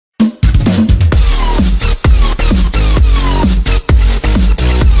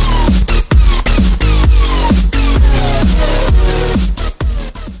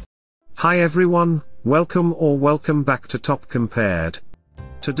Hi everyone, welcome back to Top Compared.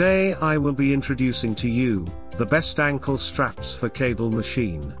 Today I will be introducing to you the best ankle straps for cable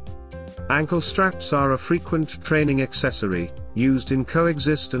machine. Ankle straps are a frequent training accessory, used in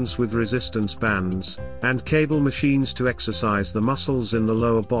coexistence with resistance bands and cable machines to exercise the muscles in the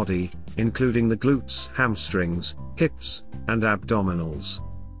lower body, including the glutes, hamstrings, hips, and abdominals.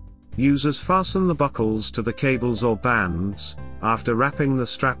 Users fasten the buckles to the cables or bands, after wrapping the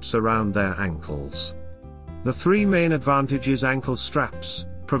straps around their ankles. The three main advantages ankle straps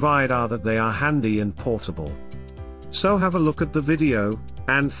provide are that they are handy and portable. So have a look at the video,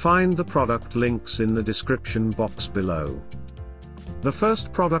 and find the product links in the description box below. The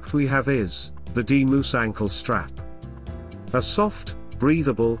first product we have is the DMoose ankle strap. A soft,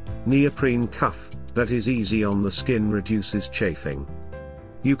 breathable, neoprene cuff that is easy on the skin reduces chafing.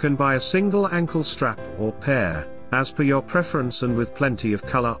 You can buy a single ankle strap or pair, as per your preference and with plenty of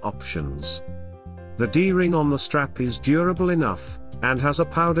color options. The D-ring on the strap is durable enough, and has a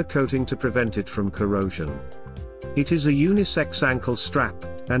powder coating to prevent it from corrosion. It is a unisex ankle strap,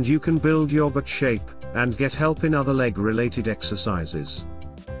 and you can build your butt shape, and get help in other leg-related exercises.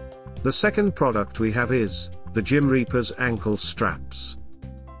 The second product we have is the Gymreapers ankle straps.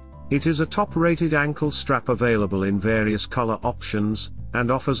 It is a top-rated ankle strap available in various color options, and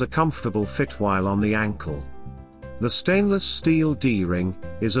offers a comfortable fit while on the ankle. The stainless steel D-ring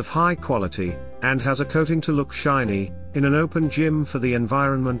is of high quality, and has a coating to look shiny, in an open gym for the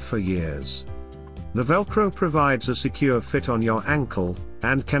environment for years. The Velcro provides a secure fit on your ankle,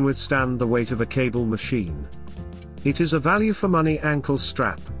 and can withstand the weight of a cable machine. It is a value-for-money ankle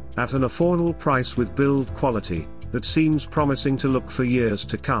strap, at an affordable price with build quality that seems promising to look for years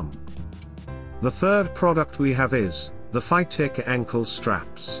to come. The third product we have is the FIGHTECH ankle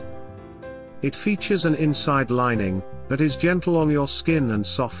straps. It features an inside lining that is gentle on your skin and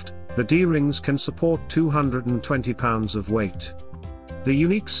soft. The D-rings can support 220 pounds of weight. The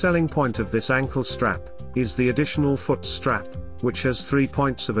unique selling point of this ankle strap is the additional foot strap, which has 3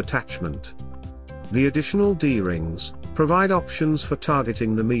 points of attachment. The additional D-rings provide options for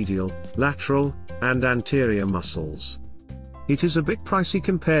targeting the medial, lateral, and anterior muscles. It is a bit pricey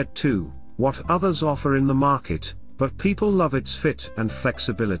compared to what others offer in the market, but people love its fit and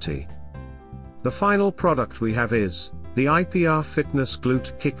flexibility. The final product we have is the IPR Fitness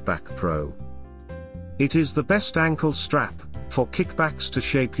Glute Kickback Pro. It is the best ankle strap for kickbacks to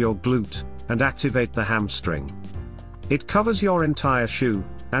shape your glute and activate the hamstring. It covers your entire shoe,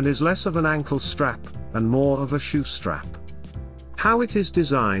 and is less of an ankle strap and more of a shoe strap. How it is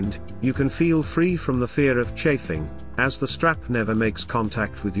designed, you can feel free from the fear of chafing, as the strap never makes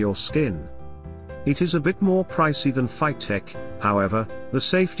contact with your skin. It is a bit more pricey than FIGHTECH, however, the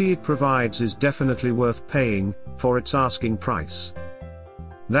safety it provides is definitely worth paying for its asking price.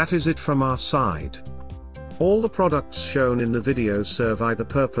 That is it from our side. All the products shown in the video serve either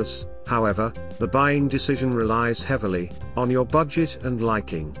purpose, however, the buying decision relies heavily on your budget and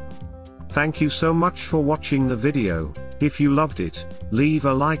liking. Thank you so much for watching the video. If you loved it, leave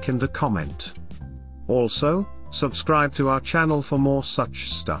a like and a comment. Also, subscribe to our channel for more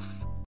such stuff.